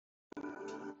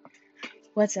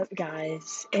What's up,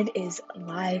 guys? It is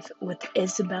Live with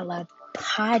Isabella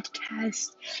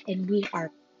podcast, and we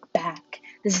are back.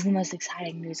 This is the most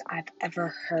exciting news I've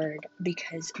ever heard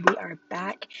because we are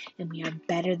back and we are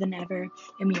better than ever,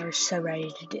 and we are so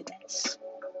ready to do this.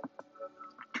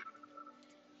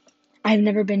 I've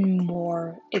never been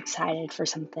more excited for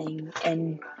something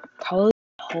in probably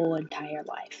my whole entire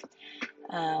life.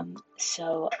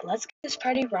 So let's get this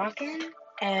party rocking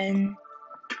and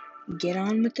get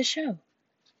on with the show.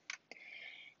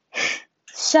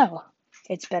 So,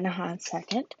 it's been a hot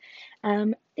second.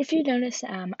 If you notice,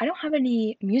 I don't have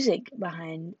any music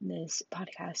behind this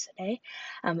podcast today.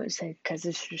 Because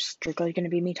it's just strictly going to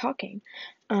be me talking.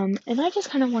 And I just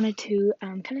kind of wanted to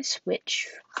kind of switch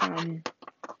from,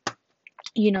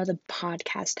 the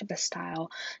podcast type of style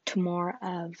to more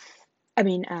of,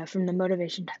 from the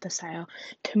motivation type of style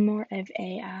to more of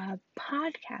a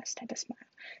podcast type of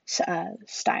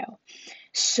style.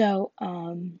 So,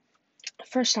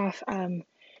 first off,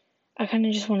 I kind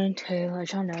of just wanted to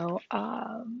let y'all know,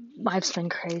 life's been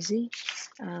crazy.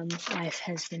 Life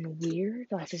has been weird.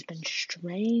 Life has been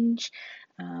strange.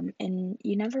 And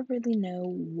you never really know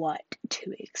what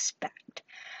to expect.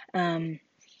 And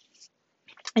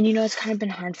it's kind of been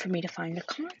hard for me to find a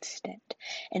constant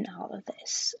in all of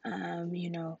this.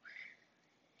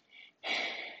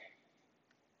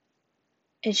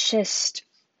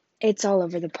 It's all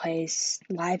over the place.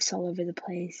 Life's all over the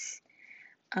place.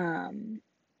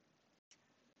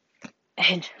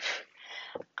 And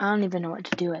I don't even know what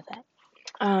to do with it.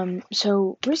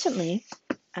 So recently,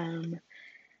 ever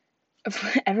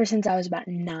since I was about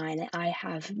 9, I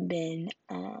have been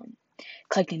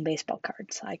collecting baseball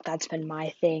cards. Like, that's been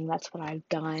my thing. That's what I've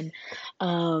done.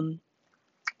 And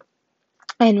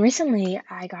recently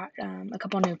I got a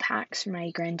couple new packs from my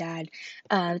granddad.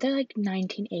 They're like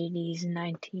 1980s,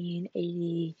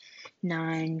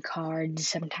 1989 cards,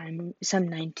 some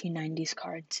 1990s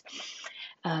cards.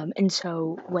 And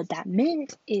so what that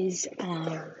meant is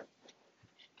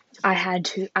I had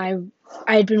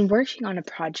been working on a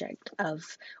project of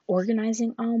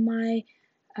organizing all my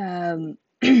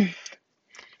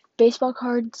baseball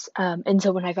cards, and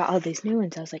so when I got all these new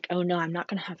ones, I was like, oh no, I'm not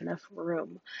gonna have enough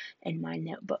room in my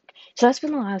notebook. So that's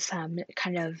been the last time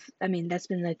that's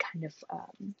been the kind of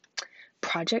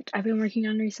project I've been working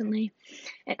on recently.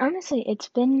 And honestly, it's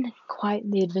been quite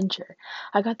the adventure.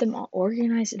 I got them all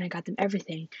organized and I got them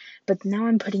everything, but now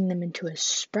I'm putting them into a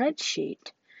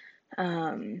spreadsheet.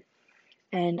 And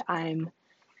I'm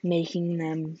making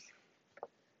them,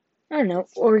 I don't know,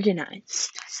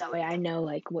 organized. So that way I know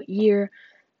like what year.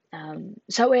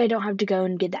 So that way I don't have to go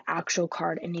and get the actual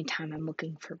card anytime I'm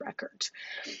looking for records.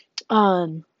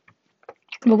 But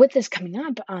with this coming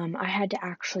up, I had to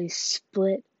actually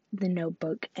split the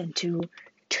notebook into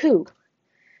two.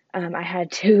 I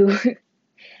had to,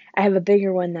 I have a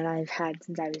bigger one that I've had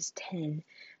since I was 10,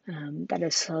 that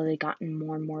has slowly gotten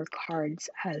more and more cards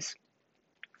as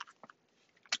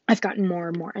I've gotten more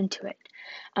and more into it.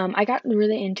 I got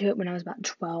really into it when I was about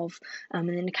 12, and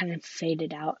then it kind of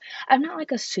faded out. I'm not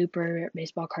like a super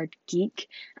baseball card geek,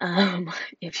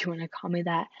 if you want to call me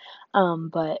that,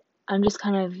 but I'm just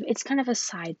it's kind of a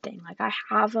side thing. Like, I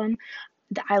have them,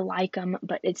 I like them,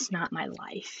 but it's not my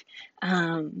life.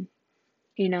 So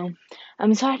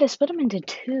I had to split them into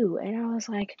two, and I was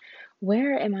like,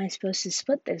 where am I supposed to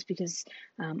split this? Because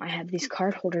I have these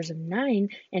card holders of 9,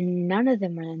 and none of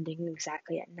them are ending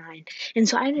exactly at 9. And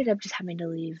so I ended up just having to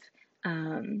leave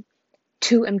 2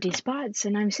 empty spots,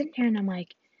 and I'm sitting here and I'm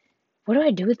like, what do I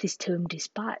do with these 2 empty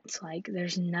spots? Like,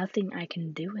 there's nothing I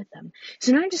can do with them.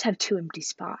 So now I just have 2 empty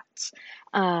spots.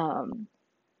 And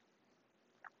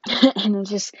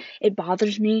it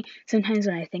bothers me sometimes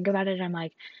when I think about it. I'm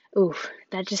like, oof,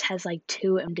 that just has like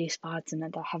 2 empty spots in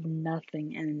it that have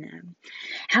nothing in them.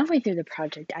 Halfway through the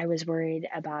project, I was worried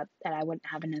about that I wouldn't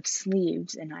have enough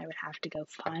sleeves and I would have to go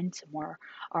find some more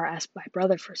or ask my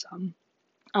brother for some.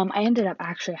 I ended up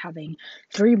actually having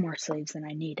 3 more sleeves than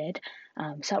I needed,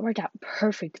 so it worked out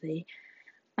perfectly.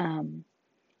 And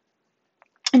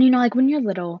like when you're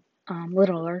littler,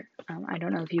 I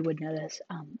don't know if you would know this,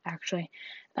 actually,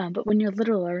 but when you're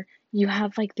littler, you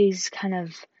have like these kind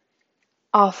of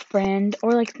off-brand,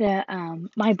 or like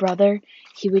my brother,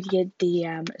 he would get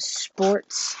the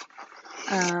Sports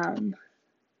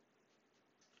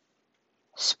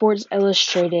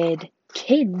Illustrated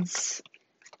kids,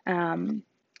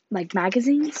 like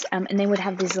magazines, and they would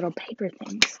have these little paper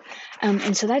things,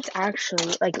 and so that's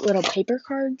actually like little paper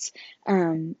cards,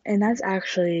 and that's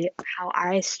actually how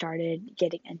I started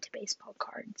getting into baseball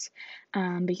cards,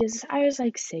 because I was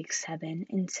like 6, 7,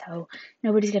 and so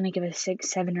nobody's gonna give a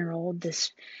 6, 7-year-old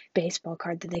this baseball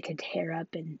card that they could tear up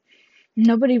and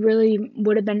nobody really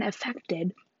would have been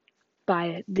affected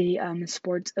by the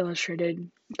Sports Illustrated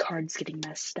cards getting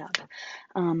messed up.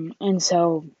 And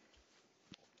so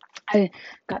I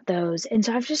got those, and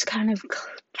so I've just kind of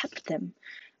kept them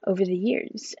over the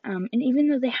years. And even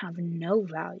though they have no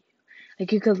value,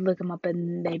 like you could look them up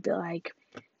and they'd be like,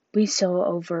 we sold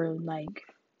over like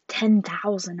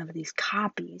 10,000 of these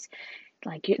copies.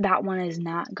 Like that one is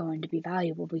not going to be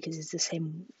valuable because it's the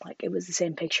same, like it was the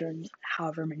same picture in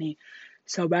however many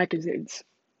magazines.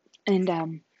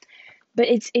 And but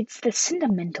it's the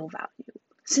sentimental value.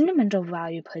 Sentimental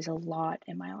value plays a lot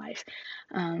in my life.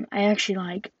 I actually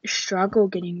like struggle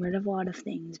getting rid of a lot of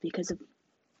things because of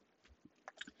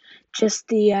just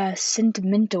the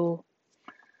sentimental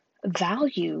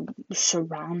value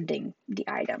surrounding the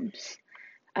items.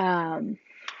 Um,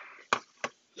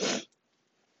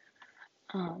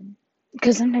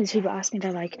 because sometimes people ask me,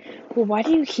 they're like, well, why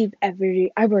do you keep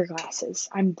I wear glasses,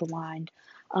 I'm blind.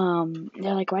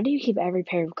 They're like, why do you keep every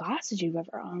pair of glasses you've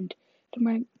ever owned? I'm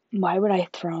like, why would I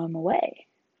throw them away?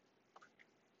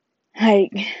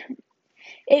 Like,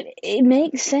 it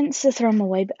makes sense to throw them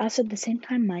away, but also at the same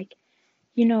time, like,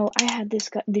 I had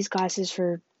these glasses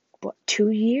for, 2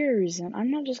 years, and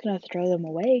I'm not just gonna throw them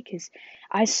away because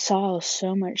I saw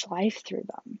so much life through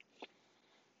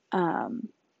them.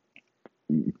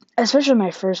 Especially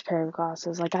my first pair of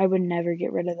glasses, like, I would never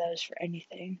get rid of those for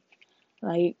anything.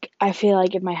 Like, I feel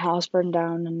like if my house burned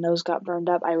down and those got burned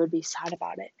up, I would be sad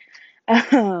about it.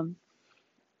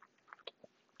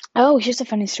 Oh, here's a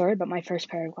funny story about my first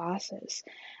pair of glasses.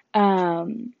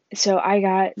 So I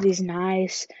got these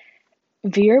nice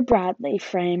Vera Bradley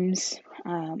frames.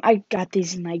 I got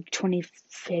these in like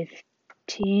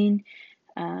 2015.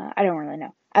 I don't really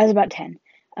know. I was about 10.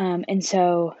 And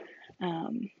so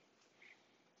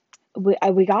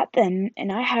we got them,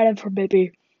 and I had them for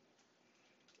maybe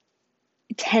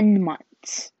 10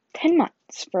 months. 10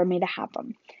 months for me to have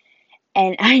them.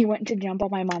 And I went to jump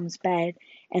on my mom's bed,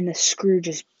 and the screw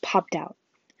just popped out.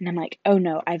 And I'm like, oh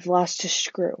no, I've lost a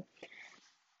screw.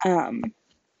 Um,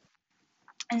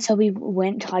 and so we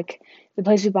went to like the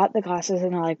place we bought the glasses,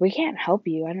 and they're like, we can't help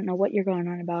you. I don't know what you're going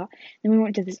on about. Then we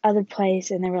went to this other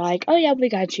place, and they were like, oh yeah, we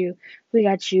got you. We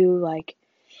got you. Like,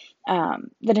 that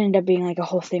ended up being like a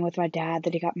whole thing with my dad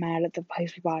that he got mad at the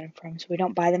place we bought them from. So we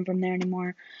don't buy them from there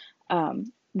anymore.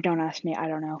 Don't ask me. I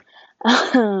don't know.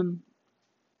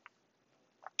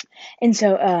 And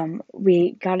so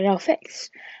we got it all fixed.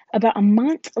 About a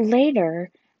month later,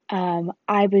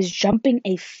 I was jumping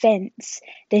a fence.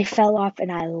 They fell off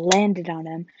and I landed on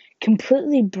them.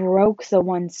 Completely broke the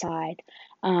one side,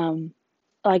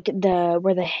 like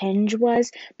where the hinge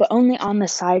was, but only on the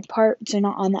side part, so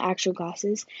not on the actual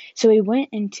glasses. So we went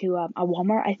into a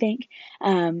Walmart, I think,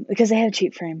 because they have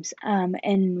cheap frames.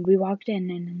 And we walked in,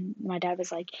 and my dad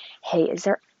was like, "Hey, is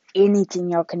there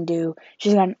anything y'all can do?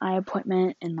 She's got an eye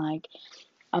appointment in like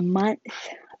a month.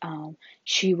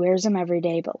 She wears them every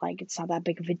day, but like it's not that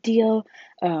big of a deal.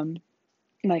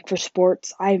 Like for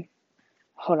sports,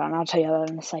 hold on, I'll tell you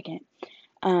that in a second."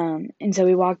 And so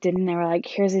we walked in, and they were like,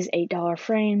 here's these $8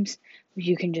 frames.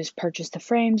 You can just purchase the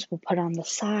frames. We'll put on the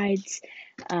sides.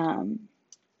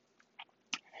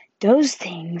 Those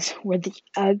things were the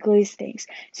ugliest things.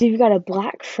 So you've got a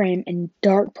black frame and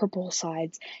dark purple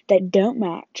sides that don't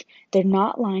match. They're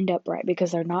not lined up right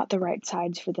because they're not the right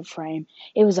sides for the frame.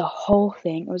 It was a whole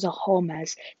thing. It was a whole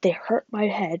mess. They hurt my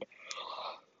head.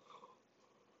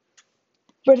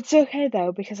 But it's okay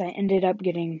though, because I ended up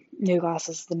getting new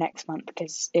glasses the next month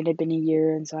because it had been a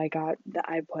year, and so I got the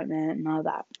eye appointment and all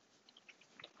that.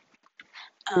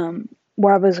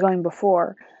 Where I was going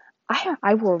before,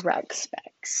 I wore rec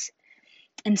specs.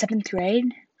 In 7th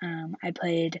grade, I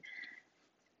played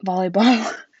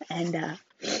volleyball, and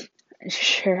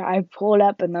sure, I pulled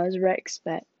up in those rec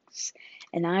specs,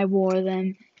 and I wore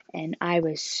them, and I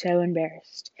was so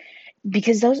embarrassed.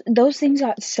 Because those things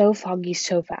got so foggy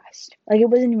so fast. Like, it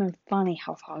wasn't even funny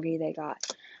how foggy they got.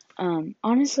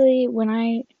 Honestly,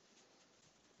 when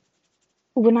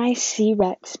I see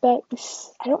rec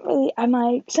specs,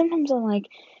 sometimes I'm like,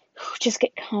 just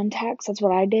get contacts. That's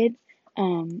what I did.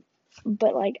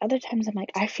 But like other times I'm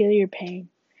like, I feel your pain.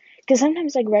 Because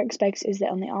sometimes like rec specs is the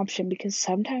only option, because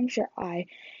sometimes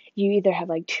you either have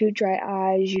like too dry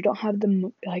eyes, you don't have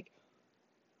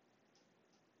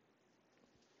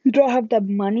you don't have the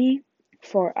money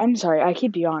I'm sorry, I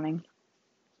keep yawning.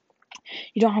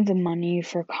 You don't have the money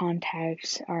for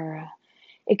contacts or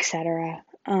etc.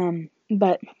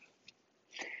 But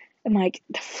I'm like,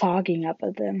 the fogging up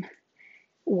of them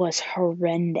was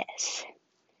horrendous.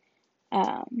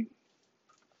 I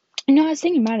was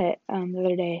thinking about it the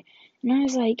other day, And I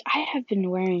was like, I have been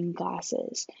wearing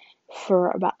glasses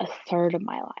for about a third of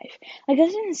my life. Like, that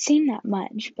doesn't seem that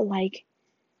much, but like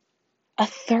a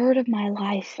third of my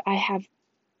life I have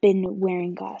been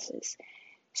wearing glasses.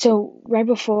 So right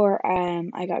before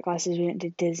I got glasses, we went to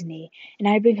Disney, and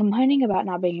I had been complaining about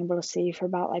not being able to see for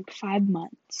about like 5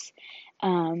 months.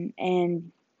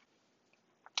 And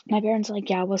my parents were like,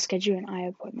 yeah, we'll schedule an eye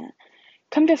appointment.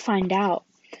 Come to find out,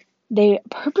 they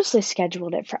purposely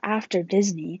scheduled it for after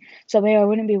Disney, so that way I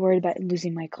wouldn't be worried about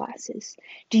losing my glasses.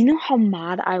 Do you know how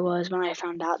mad I was when I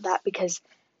found out that? Because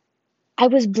I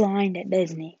was blind at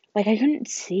Disney. Like, I couldn't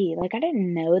see. Like, I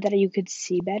didn't know that you could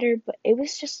see better, but it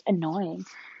was just annoying.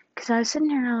 Because I was sitting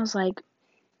here and I was like,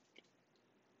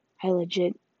 I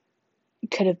legit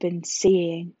could have been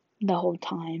seeing the whole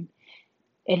time.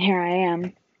 And here I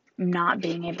am not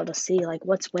being able to see. Like,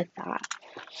 what's with that?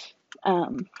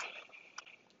 Um,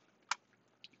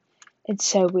 it's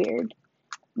so weird.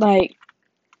 Like,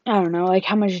 I don't know, like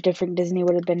how much different Disney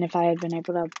would have been if I had been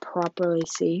able to properly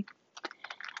see.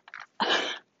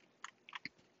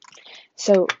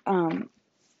 So,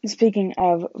 speaking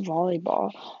of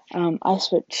volleyball, I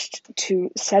switched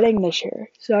to setting this year.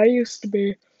 So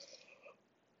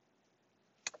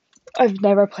I've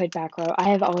never played back row. I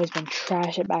have always been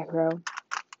trash at back row.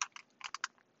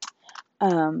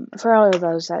 For all of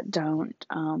those that don't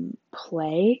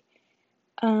play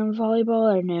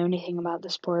volleyball or know anything about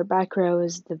the sport, back row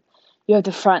is you have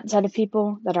the front set of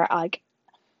people that are like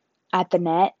at the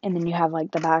net, and then you have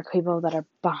like the back people that are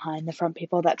behind the front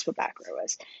people. That's what back row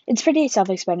is. It's pretty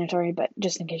self-explanatory, but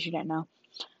just in case you didn't know.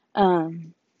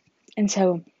 And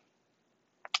so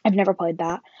I've never played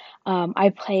that. I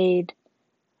played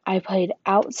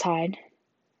outside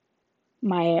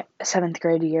my 7th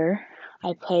grade year.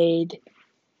 I played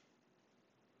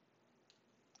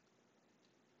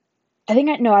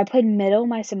I played middle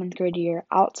my 7th grade year,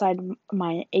 outside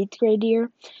my 8th grade year,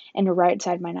 and right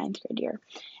side my 9th grade year.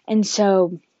 And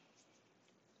so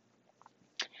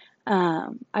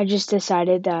I just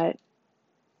decided that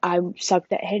I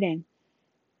sucked at hitting.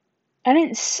 I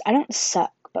don't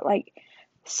suck, but like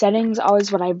setting's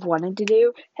always what I've wanted to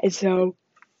do, and so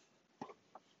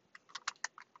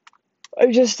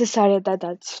I just decided that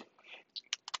that's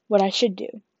what I should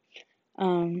do.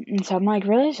 And so I'm like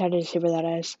really excited to see where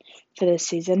that is for this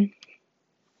season.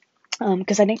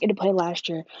 Because I didn't get to play last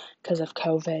year because of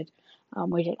COVID.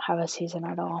 We didn't have a season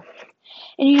at all.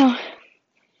 And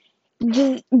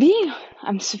just being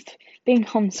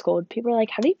homeschooled, people are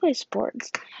like, "How do you play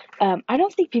sports?" I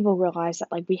don't think people realize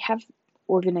that like we have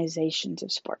organizations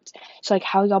of sports. So like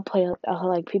how y'all play,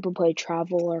 like people play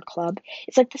travel or club.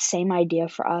 It's like the same idea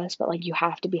for us, but like you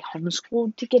have to be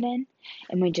homeschooled to get in,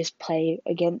 and we just play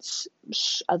against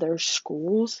other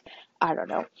schools. I don't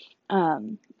know.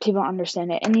 People don't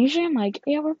understand it, and usually I'm like,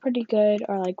 yeah, we're pretty good,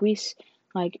 or like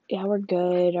yeah, we're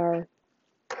good, or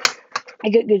I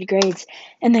get good grades,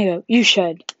 and they go, you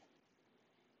should.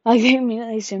 Like they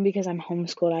immediately assume because I'm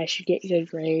homeschooled, I should get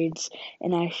good grades,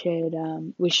 and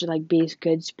we should like be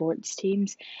good sports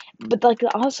teams. But like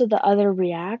also the other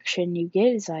reaction you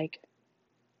get is like,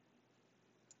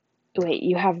 wait,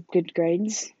 you have good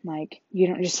grades? Like you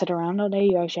don't just sit around all day,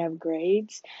 you actually have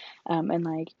grades, and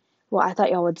like, well, I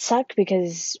thought y'all would suck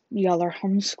because y'all are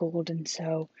homeschooled, and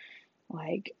so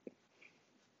like,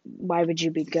 why would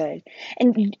you be good?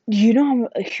 And you know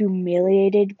how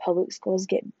humiliated public schools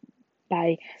get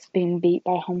by being beat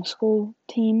by homeschool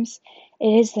teams.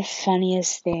 It is the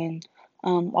funniest thing.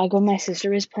 Like when my sister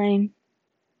was playing,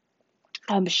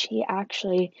 she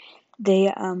actually they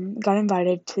got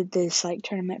invited to this like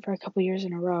tournament for a couple years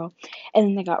in a row, and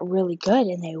then they got really good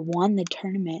and they won the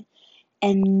tournament,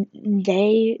 and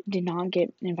they did not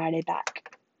get invited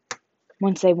back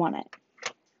once they won it.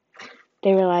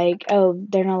 They were like, "Oh,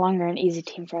 they're no longer an easy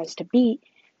team for us to beat,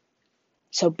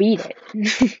 so beat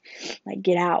it, like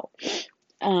get out."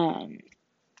 Um,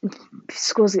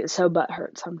 Schools get so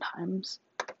butthurt sometimes.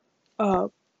 Uh,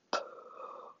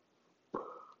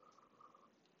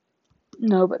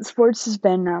 no, but sports has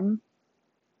been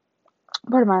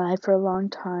part of my life for a long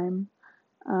time.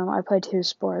 I play two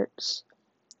sports,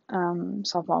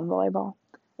 softball and volleyball.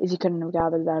 If you couldn't have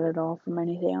gathered that at all from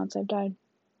anything else I've done.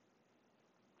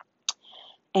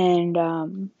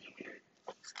 And,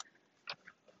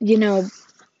 you know,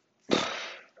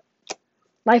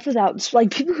 life without,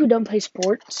 like, people who don't play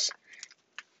sports,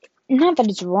 not that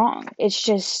it's wrong, it's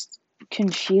just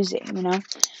confusing,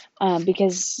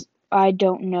 because I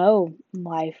don't know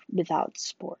life without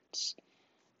sports.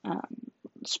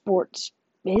 Sports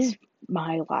is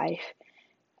my life.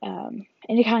 And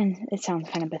it sounds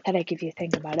kind of pathetic if you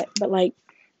think about it, but like,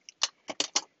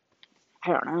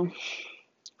 I don't know.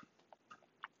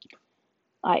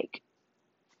 like,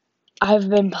 I've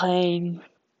been playing,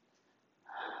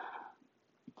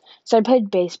 so I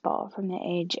played baseball from the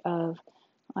age of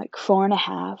like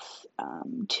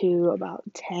 4.5 to about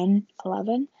 10,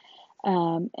 11.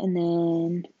 And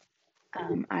then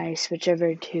I switched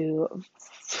over to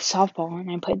softball,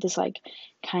 and I played this like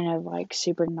kind of like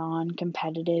super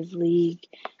non-competitive league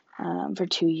for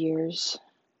 2 years,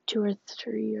 2 or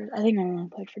 3 years. I think I only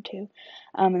played for two.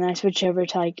 And then I switched over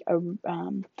to like a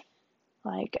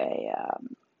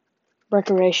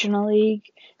recreational league,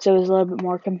 so it was a little bit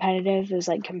more competitive. It was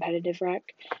like competitive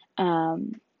rec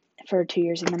um, for 2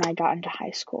 years, and then I got into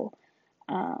high school.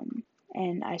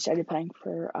 And I started playing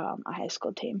for a high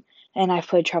school team, and I've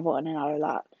played travel in and out of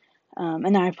that. And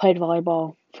then I played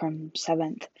volleyball from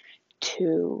 7th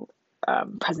to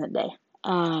present day.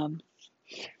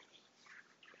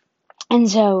 And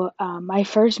so my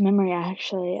first memory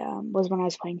actually was when I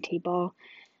was playing t-ball,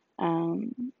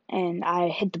 and I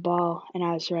hit the ball and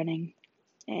I was running,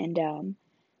 and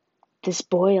this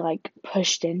boy like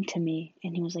pushed into me,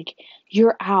 and he was like,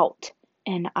 "You're out."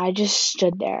 And I just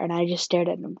stood there and I just stared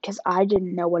at him because I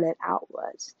didn't know what an out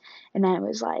was. And I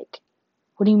was like,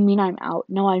 "What do you mean I'm out?"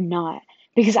 "No, I'm not."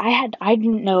 Because I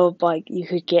didn't know if like you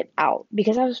could get out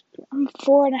because I'm a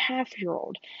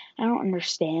 4.5-year-old. I don't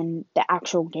understand the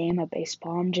actual game of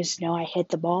baseball. I just know I hit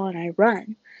the ball and I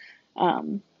run.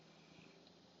 Um,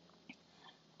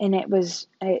 and it was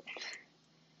a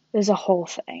whole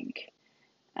thing.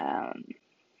 Um,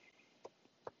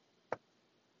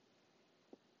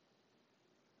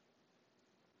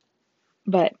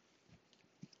 but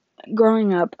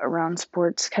growing up around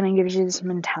sports kind of gives you this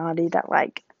mentality that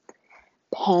like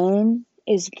pain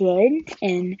is good,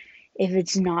 and if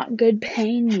it's not good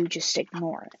pain, you just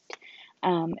ignore it.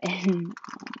 And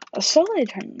slowly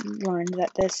learned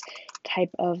that this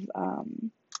type of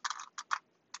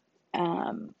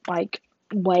like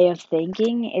way of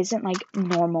thinking isn't like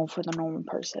normal for the normal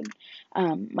person.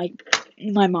 Like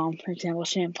my mom, for example,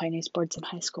 she didn't play any sports in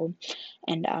high school,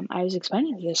 and I was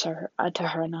explaining this to her,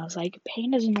 and I was like,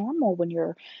 pain is normal when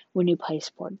you play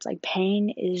sports. Like pain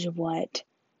is what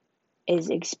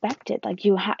is expected. Like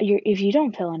you're if you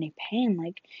don't feel any pain,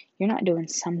 like you're not doing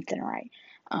something right.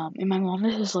 And my mom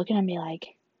was just looking at me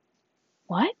like,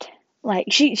 what? Like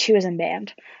she was in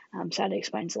band, so that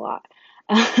explains a lot.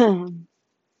 Um,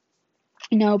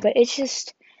 no, but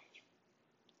it's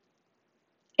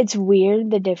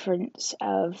weird the difference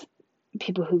of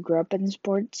people who grew up in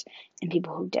sports and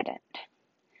people who didn't.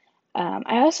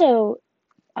 I also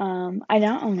I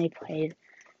not only played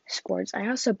sports, I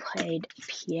also played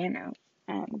piano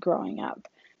growing up.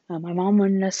 My mom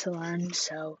wanted us to learn,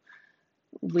 so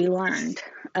we learned.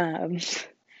 Um,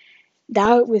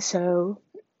 that was so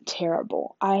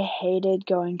terrible. I hated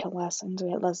going to lessons.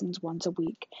 We had lessons once a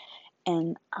week,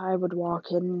 and I would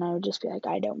walk in and I would just be like,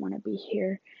 I don't want to be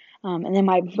here. And then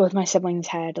both my siblings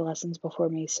had lessons before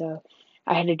me, so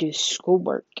I had to do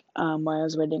schoolwork while I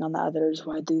was waiting on the others.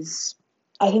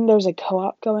 I think there's a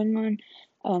co-op going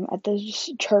on at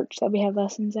the church that we had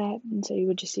lessons at, and so you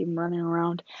would just see them running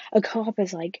around. A co-op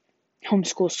is like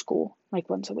homeschool school, like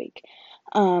once a week.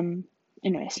 Um,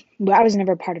 anyways, but I was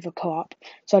never part of a co-op,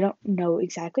 so I don't know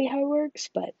exactly how it works,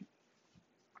 but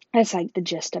that's like the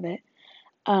gist of it.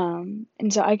 And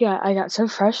so I got so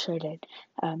frustrated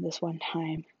this one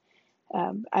time.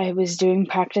 I was doing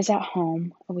practice at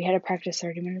home. We had to practice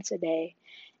 30 minutes a day,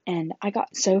 and I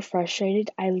got so frustrated.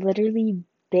 I literally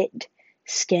bit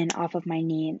skin off of my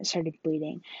knee and it started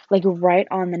bleeding, like right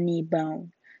on the knee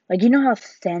bone. Like you know how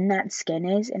thin that skin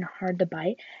is and hard to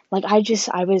bite. Like I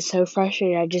was so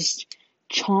frustrated. I just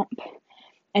chomp.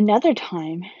 Another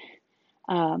time,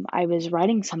 I was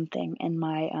writing something in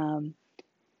my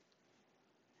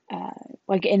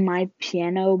like in my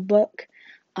piano book,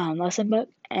 lesson book,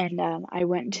 and I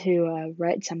went to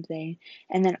write something,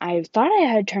 and then I thought I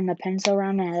had turned the pencil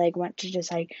around, and I like went to just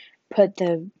like put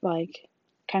the like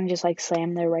kind of just like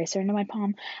slam the eraser into my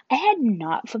palm. I had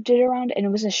not flipped it around, and it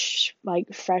was a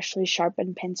like freshly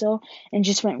sharpened pencil, and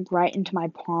just went right into my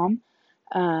palm.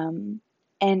 Um,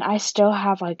 and I still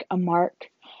have like a mark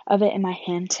of it in my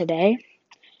hand today.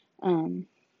 Um,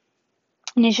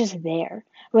 and it's just there.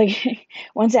 Like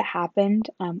once it happened,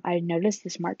 I noticed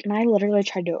this mark, and I literally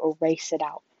tried to erase it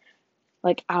out,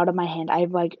 like out of my hand. I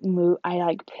like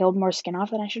peeled more skin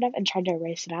off than I should have, and tried to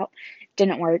erase it out.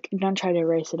 Didn't work. Don't try to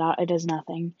erase it out. It does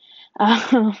nothing.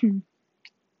 Um,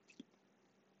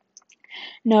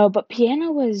 no, but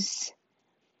piano was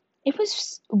it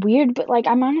was weird, but like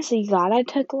I'm honestly glad I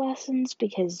took lessons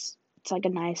because it's like a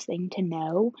nice thing to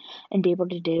know and be able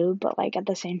to do. But like at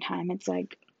the same time, it's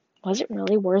like, was it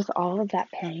really worth all of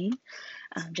that pain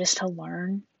just to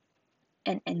learn?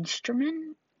 an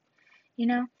instrument, you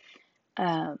know?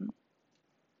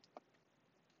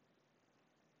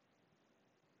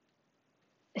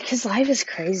 Because life is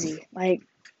crazy. Like,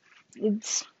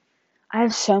 I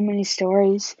have so many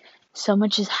stories, so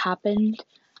much has happened,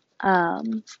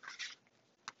 and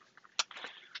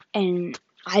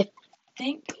I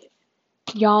think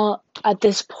y'all at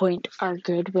this point are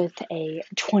good with a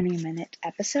 20-minute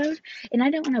episode, and I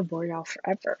don't want to bore y'all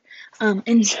forever.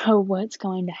 And so what's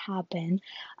going to happen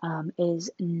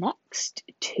is next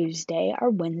Tuesday or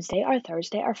Wednesday or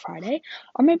Thursday or Friday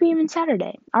or maybe even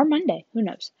Saturday or Monday, who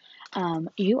knows?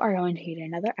 You are going to get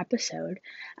another episode,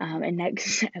 and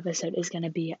next episode is going to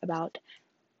be about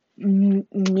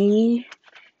me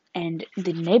and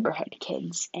the neighborhood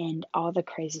kids and all the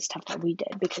crazy stuff that we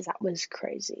did, because that was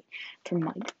crazy from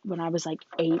like when I was like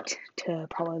 8 to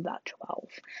probably about 12.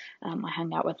 I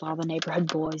hung out with all the neighborhood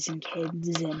boys and kids,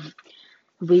 and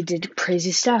we did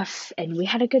crazy stuff, and we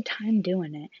had a good time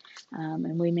doing it,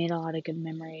 and we made a lot of good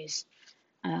memories.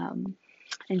 And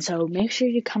so make sure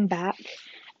you come back.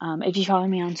 If you follow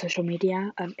me on social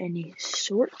media of any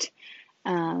sort,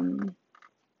 not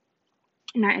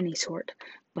any sort,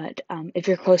 but if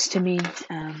you're close to me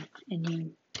and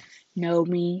you know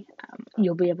me,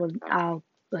 I'll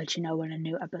let you know when a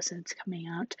new episode's coming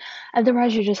out.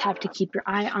 Otherwise, you just have to keep your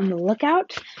eye on the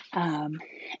lookout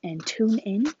and tune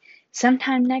in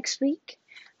sometime next week.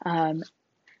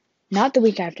 Not the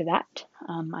week after that.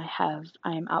 I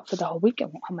am out for the whole week. I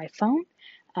won't have my phone.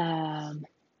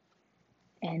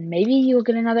 And maybe you'll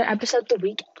get another episode the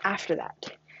week after that.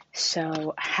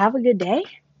 So have a good day.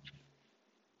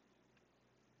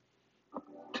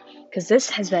 Because this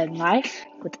has been Life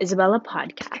with Isabella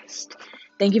podcast.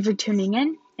 Thank you for tuning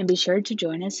in, and be sure to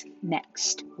join us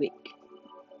next week.